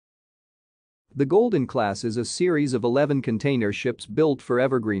The Golden Class is a series of 11 container ships built for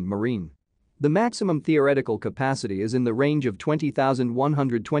Evergreen Marine. The maximum theoretical capacity is in the range of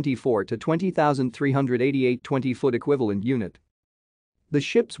 20,124 to 20,388 20-foot equivalent unit. The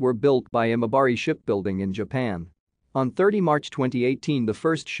ships were built by Imabari Shipbuilding in Japan. On 30 March 2018 the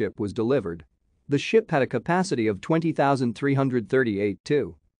first ship was delivered. The ship had a capacity of 20,338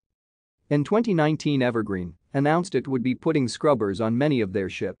 too. In 2019 Evergreen announced it would be putting scrubbers on many of their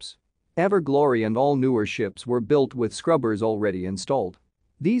ships. Everglory and all newer ships were built with scrubbers already installed.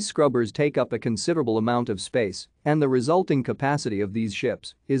 These scrubbers take up a considerable amount of space, and the resulting capacity of these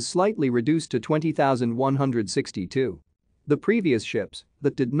ships is slightly reduced to 20,162. The previous ships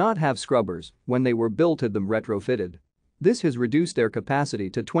that did not have scrubbers when they were built had them retrofitted. This has reduced their capacity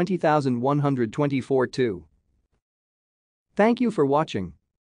to 20,124 too. Thank you for watching.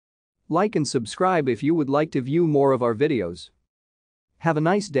 Like and subscribe if you would like to view more of our videos. Have a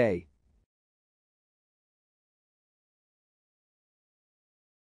nice day.